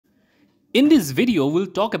In this video, we'll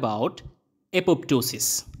talk about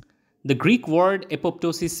apoptosis. The Greek word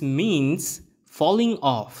apoptosis means falling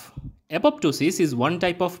off. Apoptosis is one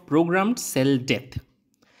type of programmed cell death.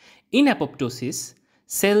 In apoptosis,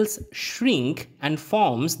 cells shrink and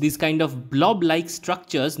forms these kind of blob-like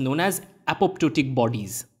structures known as apoptotic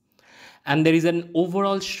bodies. And there is an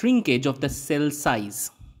overall shrinkage of the cell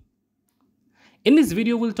size. In this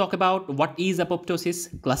video, we'll talk about what is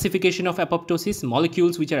apoptosis, classification of apoptosis,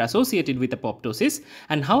 molecules which are associated with apoptosis,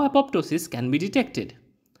 and how apoptosis can be detected.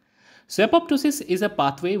 So apoptosis is a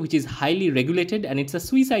pathway which is highly regulated and it's a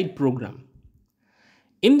suicide program.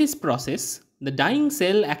 In this process, the dying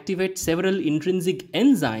cell activates several intrinsic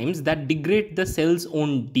enzymes that degrade the cell's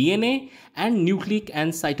own DNA and nucleic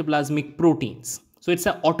and cytoplasmic proteins. So it's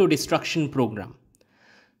an auto-destruction program.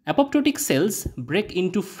 Apoptotic cells break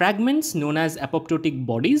into fragments known as apoptotic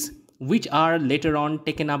bodies, which are later on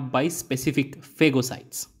taken up by specific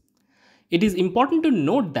phagocytes. It is important to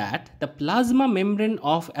note that the plasma membrane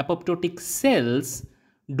of apoptotic cells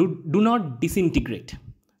do not disintegrate.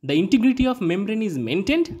 The integrity of membrane is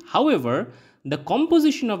maintained, however, the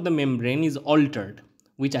composition of the membrane is altered,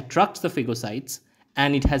 which attracts the phagocytes,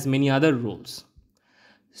 and it has many other roles.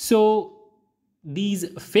 So these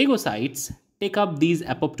phagocytes take up these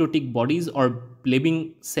apoptotic bodies or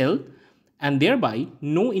living cell, and thereby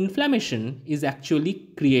no inflammation is actually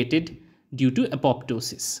created due to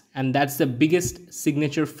apoptosis. And that's the biggest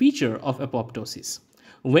signature feature of apoptosis.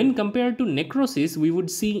 When compared to necrosis, we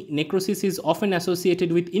would see necrosis is often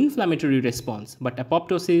associated with inflammatory response, but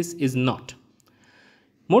apoptosis is not.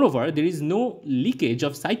 Moreover, there is no leakage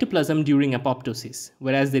of cytoplasm during apoptosis,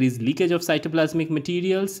 whereas there is leakage of cytoplasmic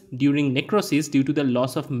materials during necrosis due to the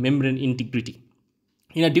loss of membrane integrity.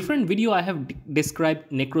 In a different video, I have described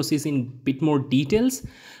necrosis in a bit more details,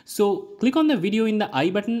 so click on the video in the I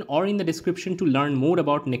button or in the description to learn more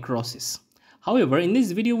about necrosis. However, in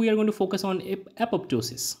this video, we are going to focus on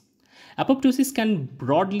apoptosis. Apoptosis can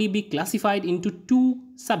broadly be classified into two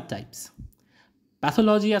subtypes: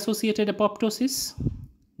 pathology-associated apoptosis,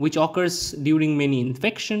 which occurs during many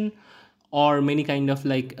infection or many kind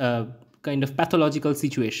of pathological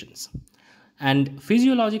situations. And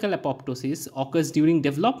physiological apoptosis occurs during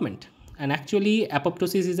development. And actually,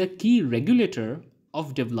 apoptosis is a key regulator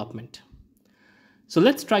of development. So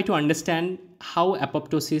let's try to understand how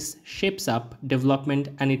apoptosis shapes up development,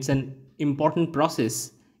 and it's an important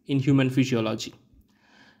process in human physiology.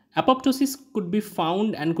 Apoptosis could be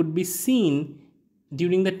found and could be seen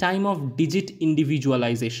during the time of digit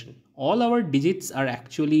individualization. All our digits are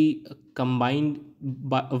actually combined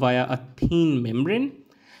via a thin membrane,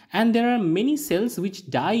 and there are many cells which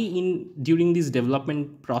die during this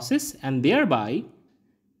development process and thereby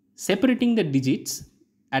separating the digits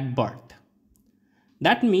at birth.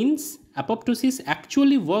 That means apoptosis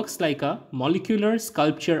actually works like a molecular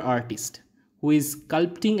sculpture artist who is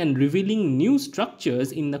sculpting and revealing new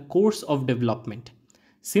structures in the course of development.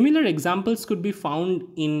 Similar examples could be found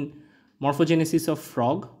in morphogenesis of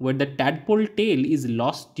frog, where the tadpole tail is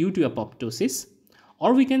lost due to apoptosis,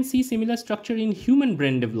 or we can see similar structure in human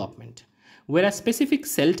brain development, where a specific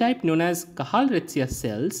cell type known as Cahalretsia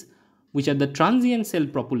cells, which are the transient cell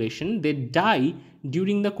population, they die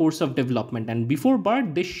during the course of development, and before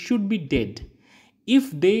birth they should be dead.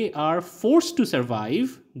 If they are forced to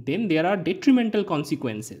survive, then there are detrimental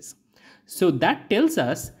consequences. So that tells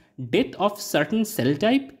us death of certain cell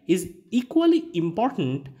type is equally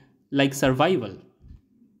important like survival.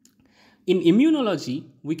 In immunology,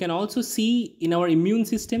 we can also see in our immune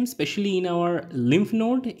system, especially in our lymph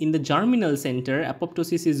node, in the germinal center,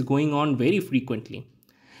 apoptosis is going on very frequently.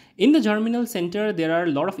 In the germinal center, there are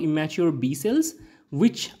a lot of immature B cells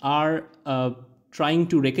which are trying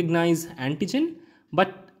to recognize antigen,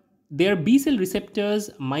 but their B cell receptors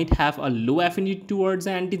might have a low affinity towards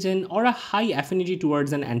an antigen or a high affinity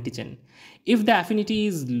towards an antigen. If the affinity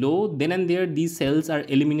is low, then and there these cells are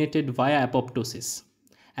eliminated via apoptosis,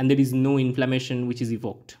 and there is no inflammation which is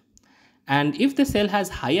evoked. And if the cell has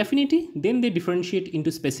high affinity, then they differentiate into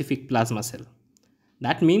specific plasma cell.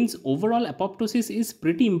 That means overall apoptosis is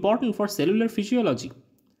pretty important for cellular physiology.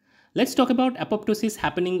 Let's talk about apoptosis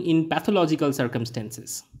happening in pathological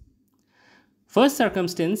circumstances. First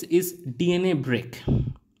circumstance is DNA break.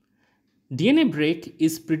 DNA break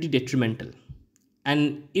is pretty detrimental.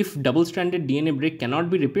 And if double-stranded DNA break cannot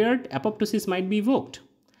be repaired, apoptosis might be evoked.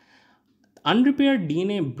 Unrepaired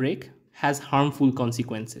DNA break has harmful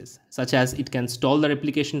consequences, such as it can stall the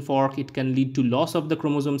replication fork, it can lead to loss of the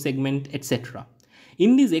chromosome segment, etc.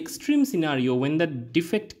 In this extreme scenario, when the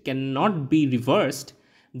defect cannot be reversed,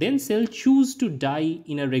 Then cell choose to die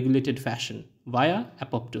in a regulated fashion via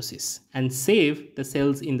apoptosis and save the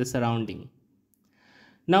cells in the surrounding.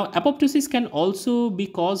 Now, apoptosis can also be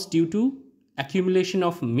caused due to accumulation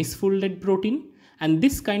of misfolded protein, and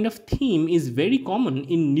this kind of theme is very common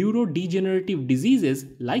in neurodegenerative diseases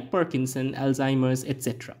like Parkinson, Alzheimer's,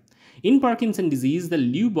 etc. In Parkinson disease, the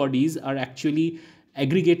Lewy bodies are actually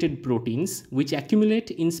aggregated proteins which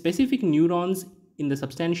accumulate in specific neurons in the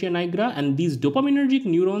substantia nigra, and these dopaminergic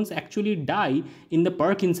neurons actually die in the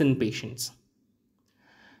Parkinson patients.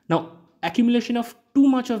 Now, accumulation of too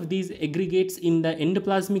much of these aggregates in the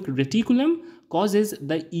endoplasmic reticulum causes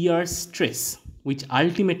the ER stress, which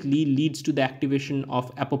ultimately leads to the activation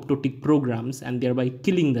of apoptotic programs and thereby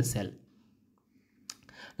killing the cell.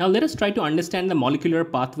 Now let us try to understand the molecular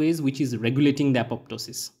pathways which is regulating the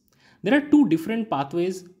apoptosis. There are two different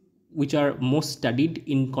pathways which are most studied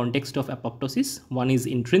in context of apoptosis. One is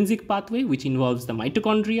intrinsic pathway, which involves the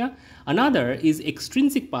mitochondria. Another is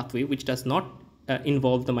extrinsic pathway, which does not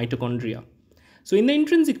involve the mitochondria. So in the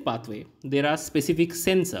intrinsic pathway, there are specific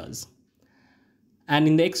sensors. And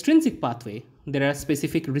in the extrinsic pathway, there are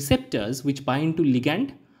specific receptors which bind to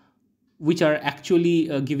ligand, which are actually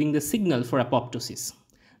giving the signal for apoptosis.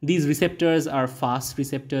 These receptors are Fas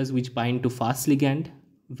receptors which bind to Fas ligand,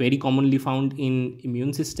 very commonly found in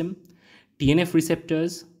immune system. TNF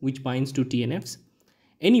receptors which binds to TNFs.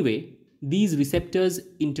 Anyway, these receptors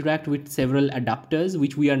interact with several adapters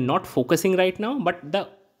which we are not focusing right now, but the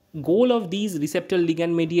goal of these receptor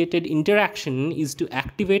ligand mediated interaction is to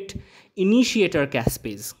activate initiator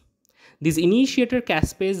caspase. These initiator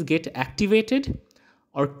caspase get activated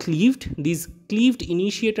or cleaved. These cleaved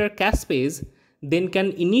initiator caspase then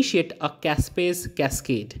can initiate a caspase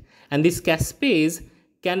cascade, and this caspase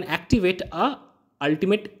can activate a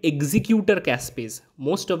ultimate executor caspase.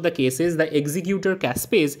 Most of the cases, the executor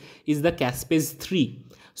caspase is the caspase 3.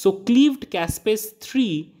 So cleaved caspase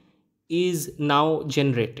 3 is now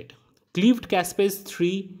generated. Cleaved caspase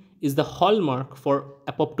 3 is the hallmark for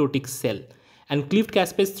apoptotic cell, and cleaved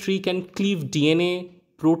caspase 3 can cleave DNA,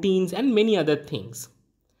 proteins, and many other things.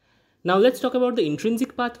 Now let's talk about the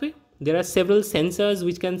intrinsic pathway. There are several sensors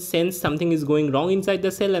which can sense something is going wrong inside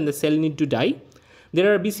the cell and the cell need to die.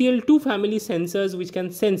 There are BCL2 family sensors which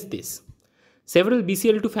can sense this. Several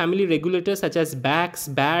BCL2 family regulators such as BAX,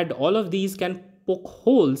 BAD, all of these can poke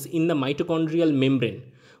holes in the mitochondrial membrane,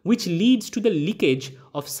 which leads to the leakage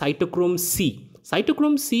of cytochrome C.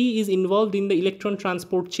 Cytochrome C is involved in the electron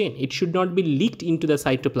transport chain. It should not be leaked into the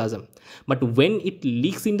cytoplasm. But when it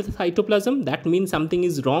leaks into the cytoplasm, that means something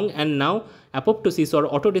is wrong, and now apoptosis or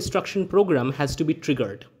autodestruction program has to be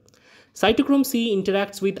triggered. Cytochrome C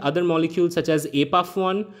interacts with other molecules such as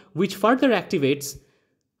APAF1, which further activates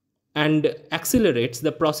and accelerates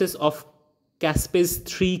the process of caspase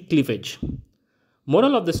 3 cleavage.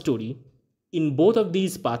 Moral of the story, in both of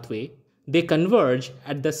these pathways, they converge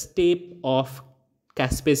at the step of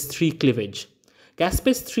caspase 3 cleavage.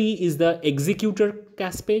 Caspase 3 is the executor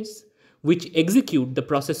caspase, which execute the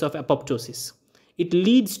process of apoptosis. It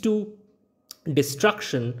leads to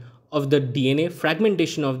destruction of the DNA,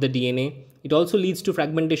 fragmentation of the DNA. It also leads to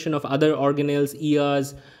fragmentation of other organelles,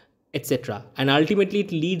 ERs, etc. And ultimately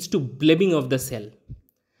it leads to blebbing of the cell.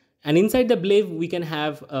 And inside the bleb, we can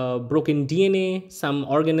have broken DNA, some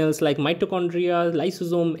organelles like mitochondria,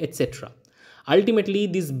 lysosome, etc. Ultimately,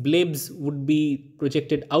 these blebs would be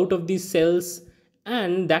projected out of these cells,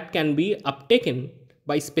 and that can be uptaken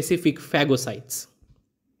by specific phagocytes.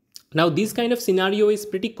 Now, this kind of scenario is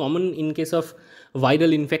pretty common in case of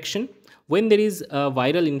viral infection. When there is a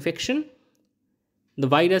viral infection, the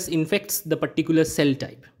virus infects the particular cell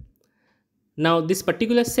type. Now, this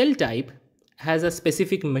particular cell type has a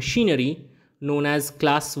specific machinery known as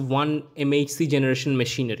class 1 MHC generation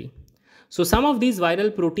machinery. So some of these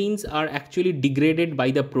viral proteins are actually degraded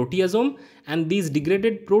by the proteasome, and these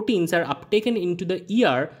degraded proteins are uptaken into the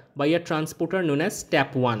ER by a transporter known as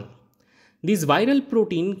STAP1. This viral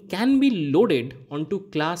protein can be loaded onto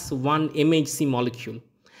class 1 MHC molecule,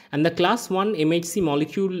 and the class 1 MHC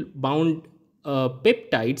molecule bound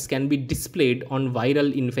peptides can be displayed on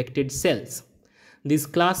viral infected cells. These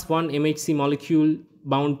class 1 MHC molecule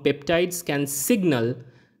bound peptides can signal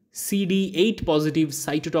CD8 positive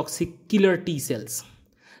cytotoxic killer T cells.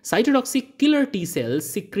 Cytotoxic killer T cells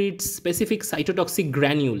secrete specific cytotoxic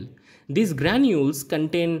granule. These granules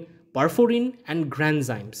contain perforin and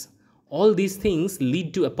granzymes. All these things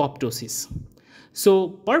lead to apoptosis.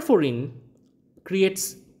 So perforin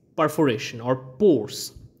creates perforation or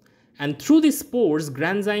pores, and through these pores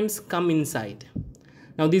granzymes come inside.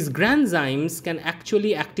 Now these granzymes can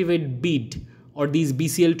actually activate BID or these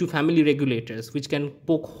BCL2 family regulators, which can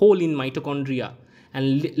poke hole in mitochondria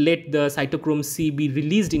and let the cytochrome C be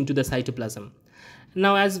released into the cytoplasm.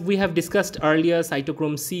 Now, as we have discussed earlier,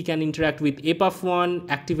 cytochrome C can interact with APAF1,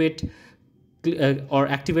 activate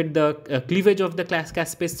the cleavage of the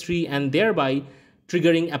caspase 3 and thereby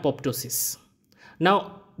triggering apoptosis.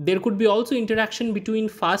 Now, there could be also interaction between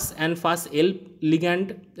Fas and Fas-L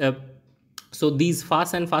ligand. So these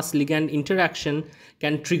Fas and Fas ligand interaction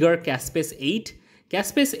can trigger caspase 8.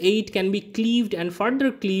 Caspase 8 can be cleaved and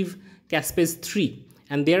further cleave caspase 3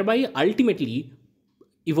 and thereby ultimately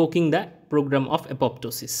evoking the program of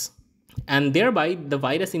apoptosis. And thereby the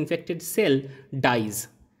virus infected cell dies.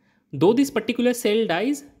 Though this particular cell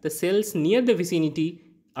dies, the cells near the vicinity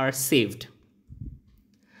are saved.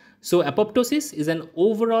 So apoptosis is an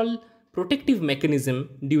overall protective mechanism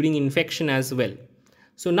during infection as well.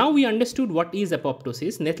 So now we understood what is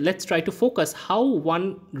apoptosis. Let's try to focus how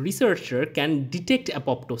one researcher can detect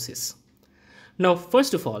apoptosis. Now,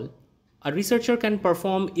 first of all, a researcher can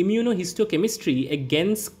perform immunohistochemistry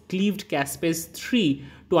against cleaved caspase 3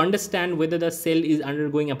 to understand whether the cell is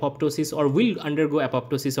undergoing apoptosis or will undergo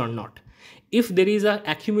apoptosis or not. If there is an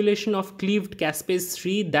accumulation of cleaved caspase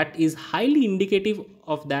 3, that is highly indicative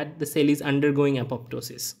of that the cell is undergoing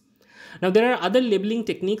apoptosis. Now, there are other labeling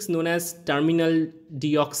techniques known as terminal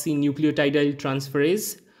deoxynucleotide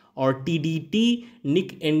transferase or TDT,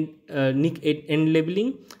 Nick end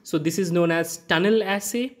labeling. So this is known as tunnel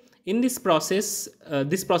assay. In this process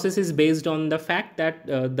is based on the fact that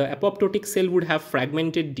the apoptotic cell would have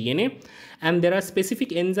fragmented DNA, and there are specific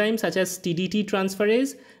enzymes such as TDT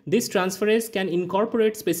transferase. This transferase can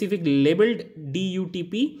incorporate specific labeled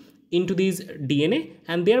DUTP into these DNA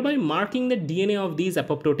and thereby marking the DNA of these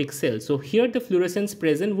apoptotic cells. So here the fluorescence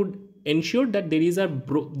present would ensure that there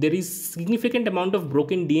is significant amount of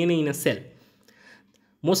broken DNA in a cell.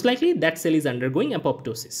 Most likely that cell is undergoing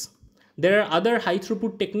apoptosis. There are other high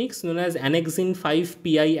throughput techniques known as Annexin-V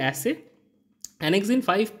PI assay.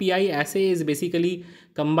 Annexin-V PI assay is basically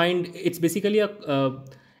combined, it's basically a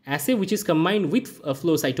assay which is combined with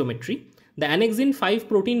flow cytometry. The Annexin-V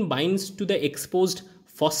protein binds to the exposed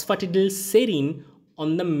phosphatidylserine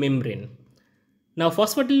on the membrane. Now,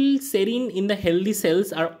 phosphatidylserine in the healthy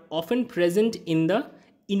cells are often present in the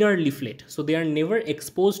inner leaflet, so they are never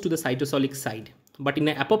exposed to the cytosolic side. But in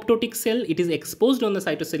an apoptotic cell, it is exposed on the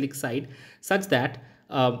cytosolic side such that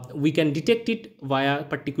we can detect it via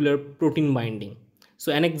particular protein binding.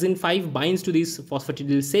 So Annexin-V binds to this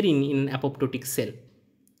phosphatidylserine in an apoptotic cell.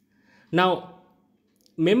 Now,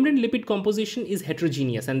 membrane lipid composition is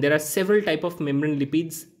heterogeneous and there are several types of membrane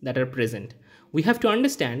lipids that are present. We have to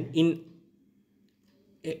understand in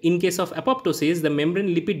case of apoptosis, the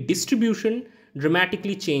membrane lipid distribution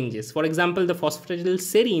dramatically changes. For example, the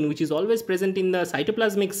phosphatidylserine, which is always present in the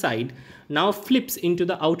cytoplasmic side, now flips into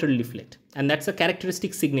the outer leaflet, and that's a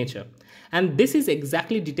characteristic signature. And this is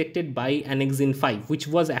exactly detected by Annexin-V, which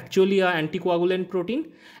was actually an anticoagulant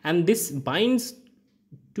protein, and this binds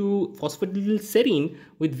to phosphatidylserine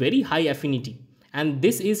with very high affinity, and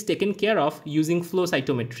this is taken care of using flow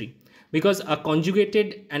cytometry, because a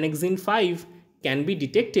conjugated Annexin-V can be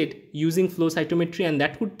detected using flow cytometry, and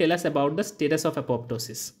that would tell us about the status of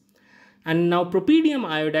apoptosis. And now propydium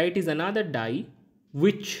iodide is another dye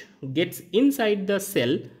which gets inside the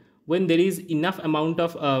cell when there is enough amount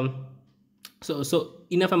of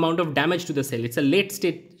enough amount of damage to the cell. It's a late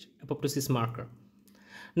stage apoptosis marker.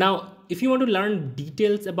 Now, if you want to learn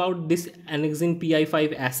details about this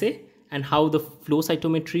Annexin-PI5 assay and how the flow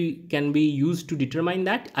cytometry can be used to determine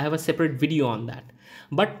that, I have a separate video on that.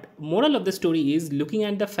 But moral of the story is, looking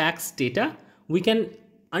at the facts data, we can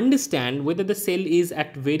understand whether the cell is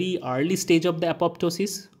at very early stage of the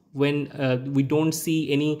apoptosis when we don't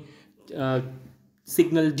see any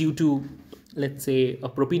signal due to, let's say, a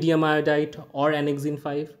propydium iodide or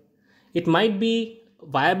Annexin-V. It might be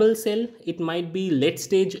viable cell, it might be late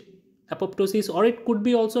stage apoptosis, or it could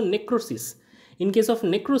be also necrosis. In case of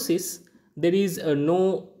necrosis, there is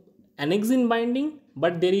no annexin binding,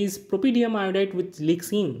 but there is propydium iodide which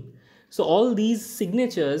leaks in. So all these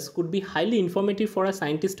signatures could be highly informative for a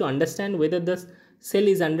scientist to understand whether the cell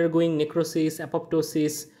is undergoing necrosis,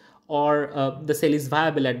 apoptosis, or the cell is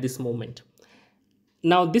viable at this moment.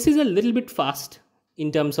 Now, this is a little bit fast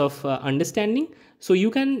in terms of understanding, so you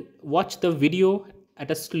can watch the video at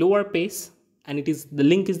a slower pace, and the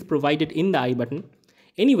link is provided in the I button.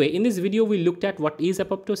 Anyway, in this video, we looked at what is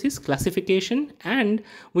apoptosis, classification, and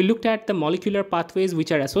we looked at the molecular pathways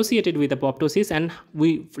which are associated with apoptosis, and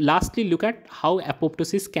we lastly look at how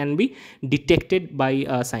apoptosis can be detected by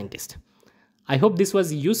a scientist. I hope this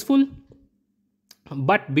was useful.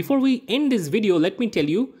 But before we end this video, let me tell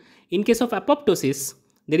you, in case of apoptosis,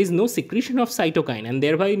 there is no secretion of cytokine and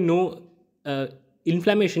thereby no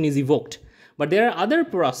inflammation is evoked. But there are other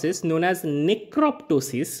processes known as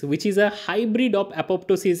necroptosis, which is a hybrid of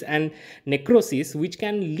apoptosis and necrosis, which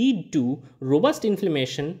can lead to robust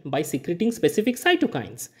inflammation by secreting specific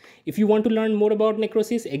cytokines. If you want to learn more about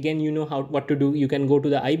necrosis, again, you know what to do. You can go to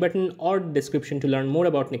the I button or description to learn more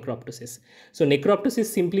about necroptosis. So necroptosis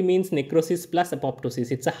simply means necrosis plus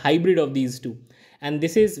apoptosis. It's a hybrid of these two. And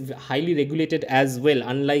this is highly regulated as well,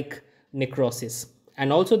 unlike necrosis.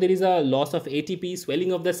 And also there is a loss of ATP,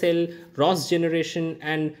 swelling of the cell, ROS generation,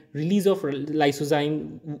 and release of lysosomal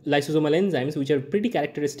enzymes, which are pretty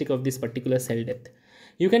characteristic of this particular cell death.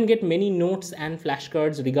 You can get many notes and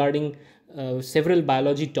flashcards regarding several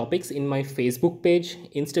biology topics in my Facebook page,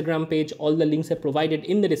 Instagram page. All the links are provided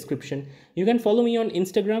in the description. You can follow me on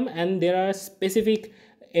Instagram, and there are specific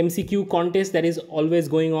MCQ contest that is always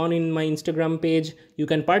going on in my Instagram page. You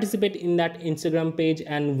can participate in that Instagram page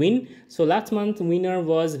and win. So last month winner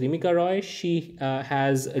was Rimika Roy. She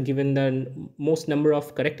has given the most number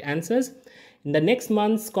of correct answers. In the next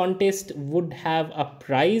month's contest would have a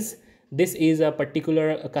prize. This is a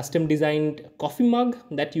particular custom designed coffee mug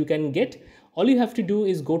that you can get. All you have to do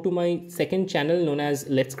is go to my second channel known as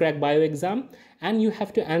Let's Crack Bio Exam, and you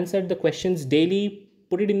have to answer the questions daily.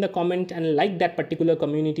 Put it in the comment and like that particular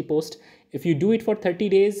community post. If you do it for 30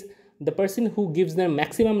 days, the person who gives the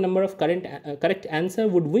maximum number of correct answer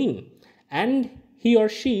would win, and he or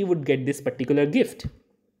she would get this particular gift.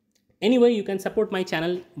 Anyway, you can support my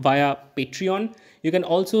channel via Patreon. You can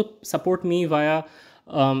also support me via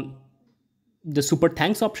the super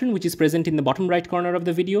thanks option, which is present in the bottom right corner of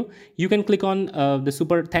the video. You can click on the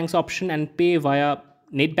super thanks option and pay via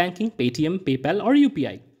net banking, Paytm, PayPal, or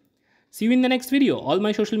UPI. See you in the next video. All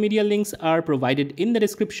my social media links are provided in the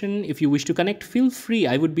description. If you wish to connect, feel free.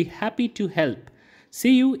 I would be happy to help.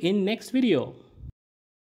 See you in next video.